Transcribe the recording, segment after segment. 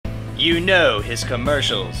You know his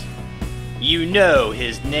commercials. You know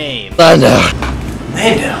his name. Lando.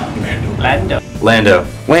 Lando. Lando. Lando.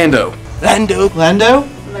 Lando. Lando. Lando.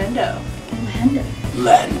 Lando.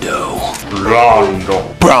 Lando.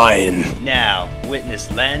 Lando. Brian. Now, witness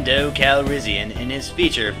Lando Calrissian in his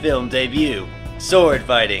feature film debut, sword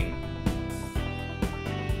fighting,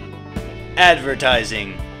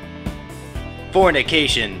 advertising,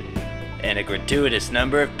 fornication, and a gratuitous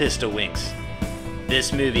number of pistol winks.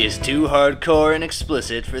 This movie is too hardcore and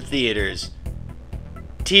explicit for theaters.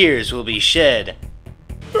 Tears will be shed.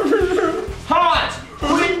 Hans!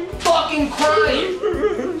 Quit fucking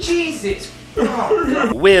crying! Jesus!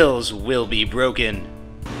 Wills will be broken.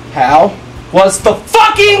 How was the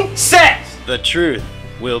fucking sex? The truth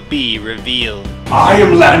will be revealed. I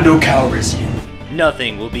am Lando Calrissian.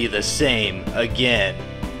 Nothing will be the same again.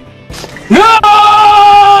 No!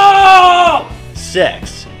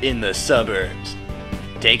 Sex in the Suburbs.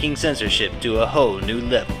 Taking censorship to a whole new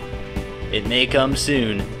level. It may come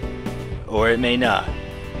soon, or it may not.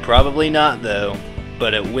 Probably not though,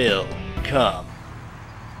 but it will come.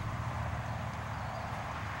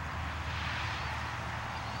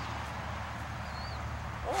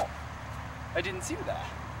 Oh, I didn't see that.